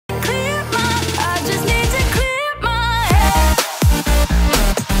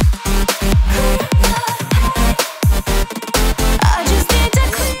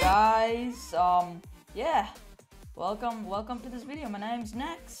welcome to this video. My name's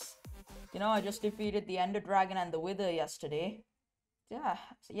Nex. You know, I just defeated the Ender Dragon and the Wither yesterday.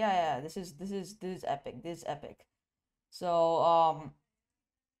 Yeah. This is epic. This is epic. So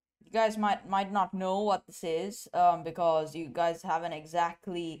you guys might not know what this is, because you guys haven't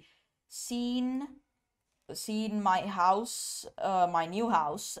exactly seen my house, my new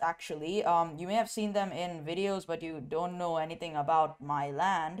house actually. You may have seen them in videos, but you don't know anything about my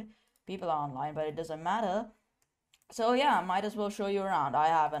land. People are online, but it doesn't matter. So yeah, I might as well show you around. I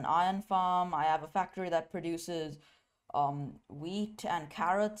have an iron farm. I have a factory that produces wheat and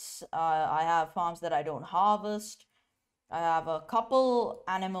carrots. I have farms that I don't harvest. I have a couple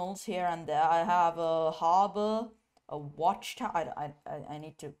animals here and there. I have a harbor, a watchtower. I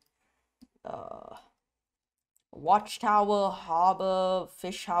need to watchtower, harbor,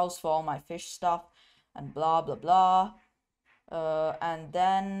 fish house for all my fish stuff, and blah blah blah. And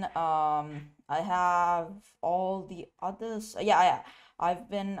then I have all the others. Yeah. I've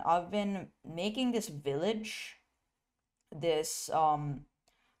been making this village.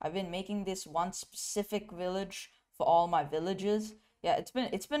 I've been making this one specific village for all my villages. Yeah,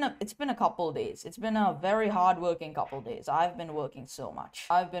 it's been a couple days. It's been a very hard-working couple days. I've been working so much.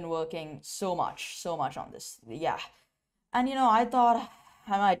 I've been working so much on this. Yeah. And you know, I thought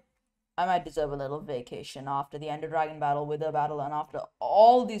I might deserve a little vacation after the Ender Dragon battle, Wither battle, and after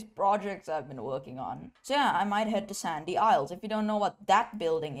all these projects I've been working on. So yeah, I might head to Sandy Isles. If you don't know what that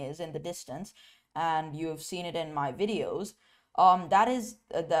building is in the distance, and you've seen it in my videos, that is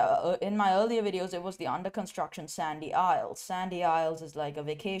in my earlier videos, it was the under construction Sandy Isles. Sandy Isles is like a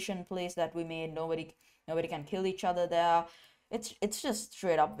vacation place that we made. Nobody can kill each other there. It's just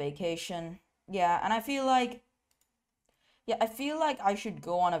straight up vacation. Yeah, and I feel like I should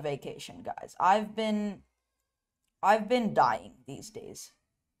go on a vacation, guys. I've been dying these days.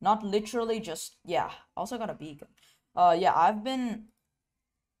 Not literally, just, yeah. Also got a beacon. Yeah, I've been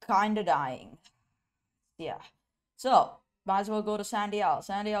kinda dying. Yeah. So, might as well go to Sandy Isles.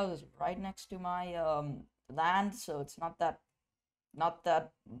 Sandy Isles is right next to my land, so it's not that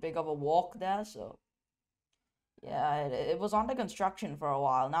big of a walk there, so yeah, it was under construction for a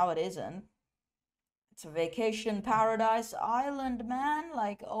while. Now it isn't. It's a vacation paradise island, man.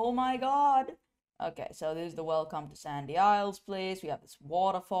 Like, oh my god. Okay, so this is the welcome to Sandy Isles place. We have this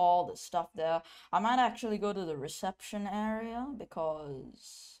waterfall, this stuff there. I might actually go to the reception area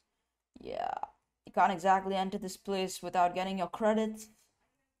because, yeah, you can't exactly enter this place without getting your credits.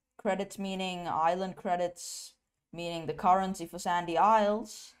 Credits meaning island credits, meaning the currency for Sandy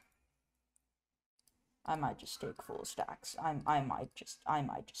Isles. I might just take full stacks. I might just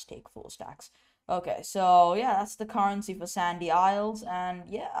take full stacks. Okay, so yeah, that's the currency for Sandy Isles, and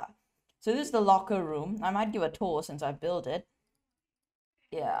yeah. So this is the locker room. I might give a tour since I built it.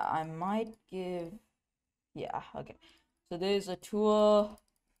 Yeah, I might give... Yeah, okay. So there's a tour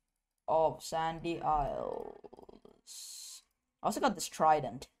of Sandy Isles. I also got this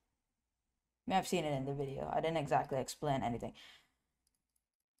trident. You may have seen it in the video. I didn't exactly explain anything.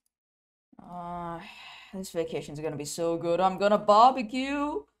 This vacation's gonna be so good. I'm gonna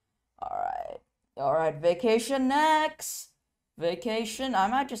barbecue. Alright, vacation next. Vacation. I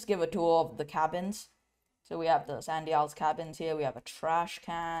might just give a tour of the cabins. So we have the Sandy Isles cabins here. We have a trash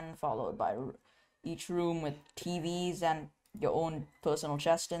can, followed by each room with TVs and your own personal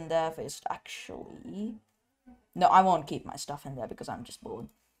chest in there. Actually, no, I won't keep my stuff in there because I'm just bored.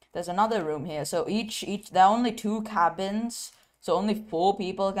 There's another room here. So there are only 2 cabins. So only 4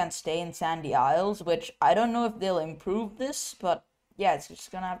 people can stay in Sandy Isles, which I don't know if they'll improve this, but yeah, it's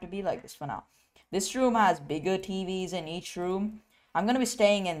just gonna have to be like this for now. This room has bigger TVs in each room. I'm gonna be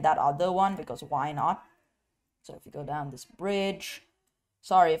staying in that other one because why not? So if you go down this bridge,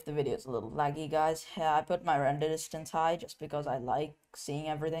 sorry if the video is a little laggy, guys. Yeah, I put my render distance high just because I like seeing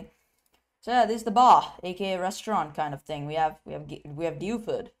everything. So yeah, this is the bar, aka restaurant kind of thing. We have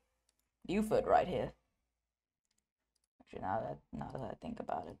Dewford right here. Actually, now that I think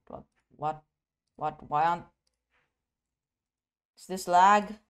about it, why aren't... Is this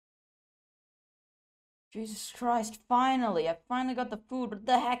lag? Jesus Christ, finally! I finally got the food. What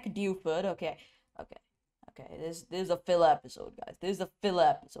the heck, Dewford? Okay. This is a filler episode, guys. This is a filler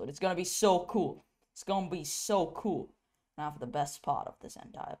episode. It's gonna be so cool. It's gonna be so cool. Now for the best part of this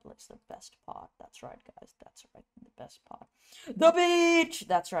entire place. The best part. That's right, guys. That's right. The best part. The beach!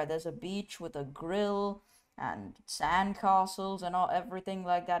 That's right. There's a beach with a grill and sand castles and everything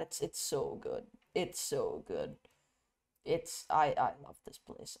like that. It's so good. It's so good. I love this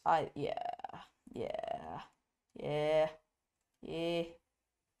place. Yeah.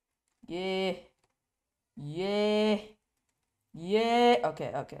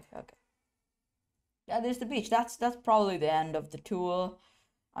 Okay. Yeah, there's the beach. That's probably the end of the tour.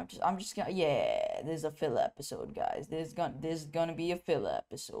 I'm just gonna, yeah, there's a filler episode, guys. There's gonna be a filler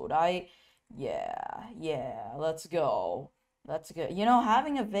episode. Yeah, let's go. Let's go. You know,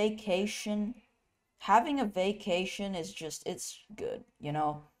 having a vacation is just, it's good, you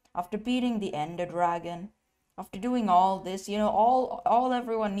know. After beating the Ender Dragon, after doing all this, you know, all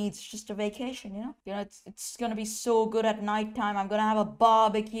everyone needs is just a vacation, you know. You know, it's gonna be so good at nighttime. I'm gonna have a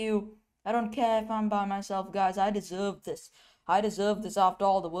barbecue. I don't care if I'm by myself, guys. I deserve this. I deserve this after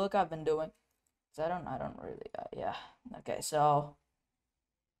all the work I've been doing. 'Cause I don't really, yeah. Okay, so,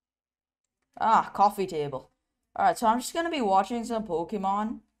 coffee table. All right, so I'm just gonna be watching some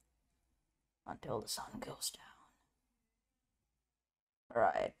Pokemon until the sun goes down. All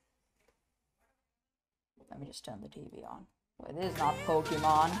right. Let me just turn the TV on. Wait, this is not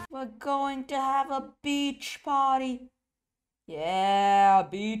Pokemon. We're going to have a beach party. Yeah,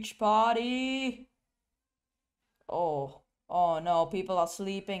 beach party. Oh no, people are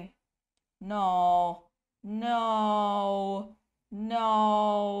sleeping. No, no,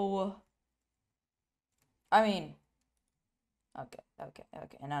 no. I mean, okay.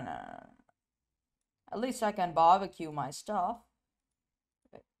 No. At least I can barbecue my stuff.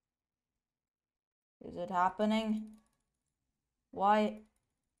 Okay. Is it happening? Why?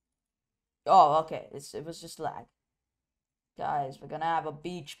 Oh, okay. It was just lag. Guys, we're gonna have a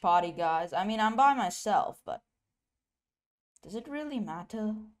beach party, guys. I mean, I'm by myself, but does it really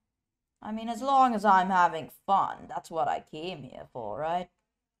matter? I mean, as long as I'm having fun, that's what I came here for, right?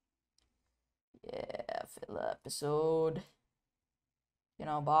 Yeah, filler episode. You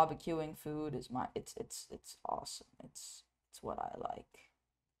know, barbecuing food is it's awesome. It's what I like.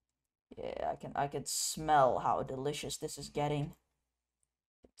 Yeah, I can smell how delicious this is getting.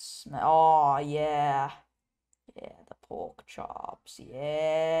 Oh yeah. Yeah, the pork chops.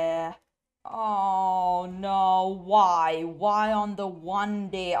 Yeah. Oh no, why? Why on the one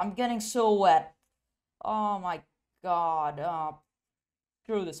day? I'm getting so wet. Oh my god.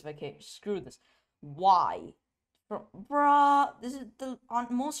 Screw this vacation. Screw this. Why? Bruh, this is the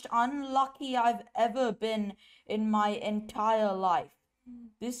most unlucky I've ever been in my entire life.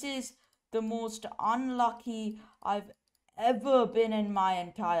 This is the most unlucky I've ever been in my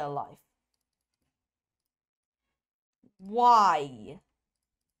entire life. Why?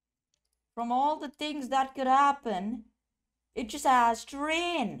 From all the things that could happen, it just has to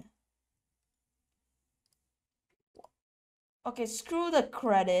rain. Okay, screw the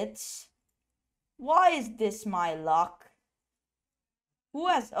credits. Why is this my luck? Who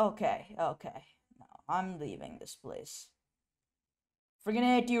has... Okay. No, I'm leaving this place. Friggin'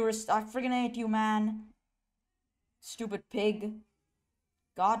 hate you, I friggin' hate you, man. Stupid pig.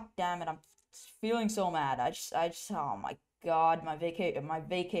 God damn it, I'm feeling so mad. Oh my god, my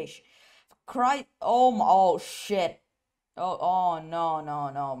vacation. Oh shit. Oh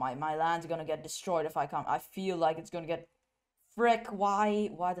no. My land's gonna get destroyed if I come. I feel like it's gonna get... Frick, why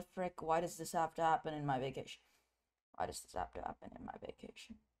the frick? Why does this have to happen in my vacation? Why does this have to happen in my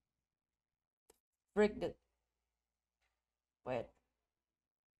vacation? Frick the... Wait.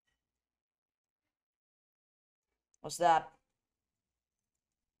 What's that?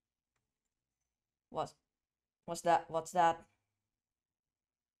 What's that? What's that?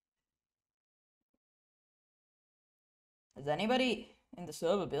 Has anybody in the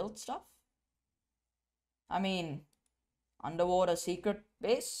server built stuff? I mean, underwater secret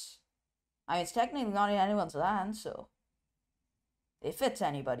base? I mean, it's technically not in anyone's land, so if it's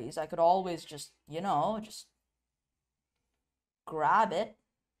anybody's, I could always just, you know, just grab it.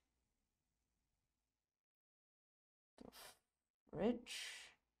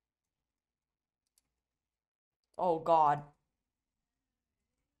 Fridge. Oh god.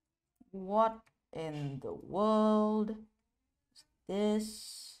 What in the world is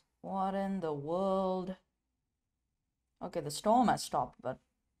this? What in the world? Okay, the storm has stopped, but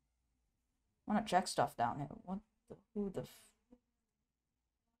I want to check stuff down here. What the... Who the...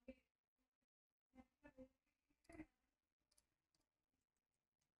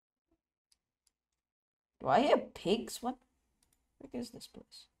 Do I hear pigs? What the frick is this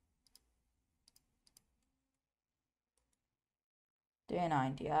place? Day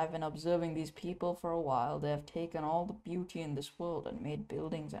 90. I've been observing these people for a while. They have taken all the beauty in this world and made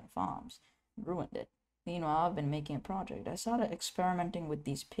buildings and farms, ruined it. Meanwhile, I've been making a project. I started experimenting with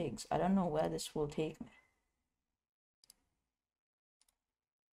these pigs. I don't know where this will take me.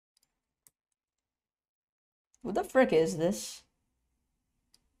 Who the frick is this?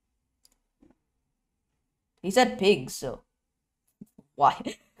 He said pigs, so...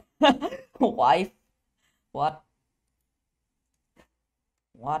 Why? Why? What?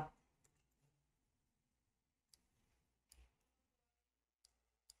 What?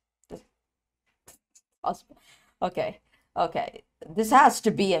 Okay, okay. This has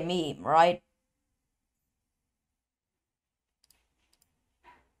to be a meme, right?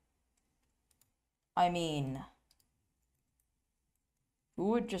 I mean,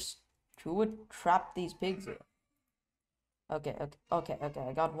 who would trap these pigs here? Okay, okay, okay, okay.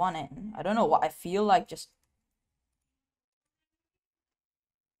 I got one in. I don't know what I feel like just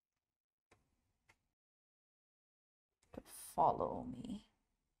to follow me.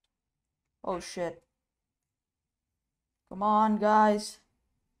 Oh shit. Come on, guys.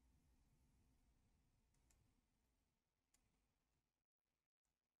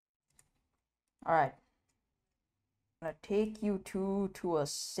 All right. I'm gonna take you to a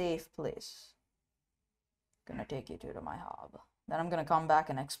safe place. Gonna take you to my hub. Then I'm gonna come back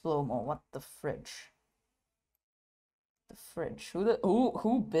and explore more. What the fridge? The fridge.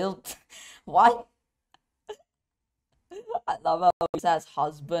 Who built? Why? I love how it says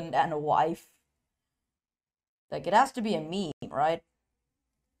husband and wife. Like it has to be a meme, right?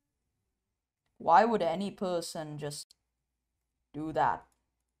 Why would any person just do that?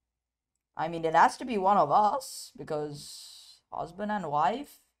 I mean, it has to be one of us because husband and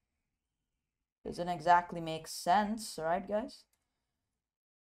wife doesn't exactly make sense, right, guys?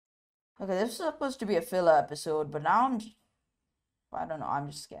 Okay, this is supposed to be a filler episode, but now I don't know, I'm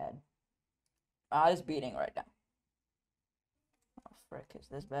just scared. My heart is beating right now. Oh frick, is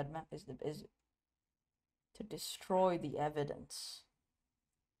this bad map? Is to destroy the evidence.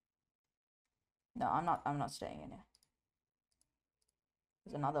 No, I'm not staying in here.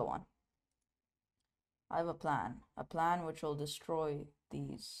 There's another one. I have a plan which will destroy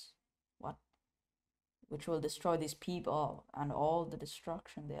these, what? Which will destroy these people and all the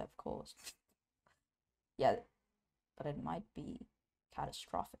destruction they have caused. Yeah, but it might be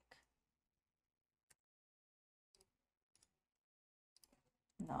catastrophic.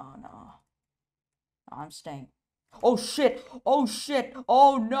 No, no. I'm staying. Oh shit! Oh shit!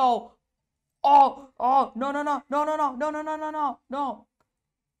 Oh no! Oh no no no no no no no no no no no no!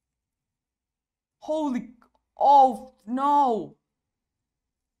 Holy! Oh no!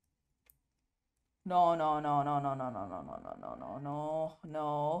 No no no no no no no no no no no no no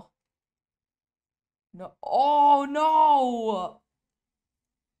no no! Oh no!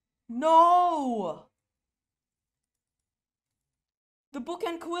 No! The book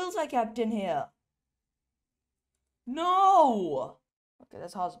and quills I kept in here. No! Okay,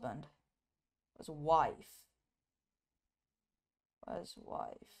 that's husband. That's wife. Where's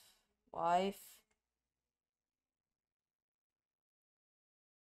wife? Wife.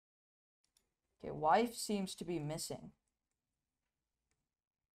 Okay, wife seems to be missing.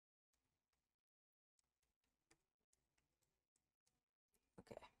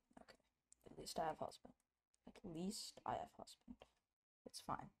 Okay, okay. At least I have husband. At least I have husband. It's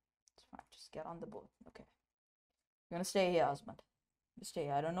fine. It's fine. Just get on the boat. Okay. You're gonna stay here, husband. You stay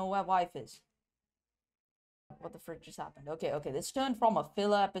here. I don't know where wife is. What the fridge just happened? Okay, okay. This turned from a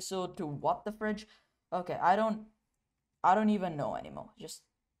filler episode to what the fridge? Okay, I don't even know anymore. Just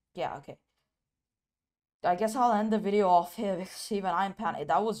yeah, okay. I guess I'll end the video off here because even I'm panicked.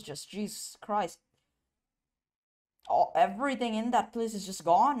 That was just Jesus Christ. Everything in that place is just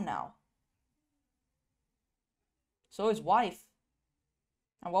gone now. So his wife.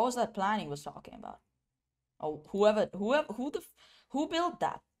 And what was that plan he was talking about? Oh, who built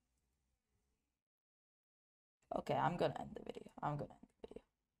that? Okay, I'm gonna end the video.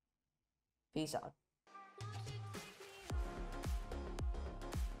 Peace out.